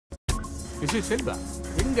செல்வா,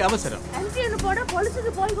 எங்க அவசரம்? என்ட்ரின்னு போட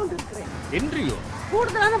போலீஸுக்கு போய் கொண்டிருக்கிறேன். என்ட்ரியோ?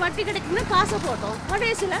 கூடுதலான வட்டி கிடைக்குன்னு காசை போட்டோம்.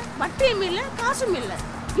 கடைசியில வட்டியும் இல்ல காசும் இல்ல.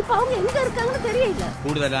 இப்ப அவங்க எங்க இருக்காங்கன்னு தெரியல.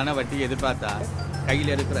 கூடுதலான வட்டி எதிர்பார்த்தா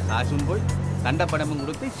கையில இருக்கிற காசும் போய் தண்ட பணமும்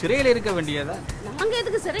கொடுத்து சிறையில இருக்க வேண்டியதா? நாங்க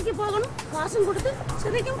எதுக்கு சிறைக்கு போகணும்? காசும் கொடுத்து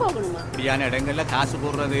சிறைக்கும் போகணுமா? இப்படியான இடங்கள்ல காசு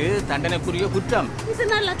போடுறது தண்டனைக்குரிய குற்றம். இது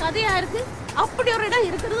நல்ல கதையா இருக்கு. அப்படி ஒரு இடம்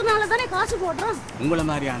இருக்கிறதுனால தானே காசு போடுறோம். உங்களை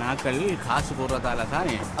மாதிரியான ஆட்கள் காசு போடுறதால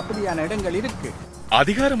தானே அப்படியான இடங்கள் இருக்கு.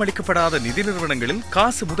 அதிகாரம் அளிக்கப்படாத நிதி நிறுவனங்களில்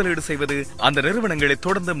காசு முதலீடு செய்வது அந்த நிறுவனங்களை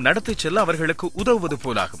தொடர்ந்தும் நடத்தி செல்ல அவர்களுக்கு உதவுவது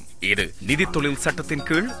போலாகும். இது நிதி தொழில் சட்டத்தின்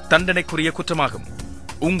கீழ் தண்டனைக்குரிய குற்றமாகும்.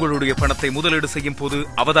 உங்களுடைய பணத்தை முதலீடு செய்யும் போது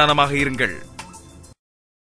அவதானமாக இருங்கள்.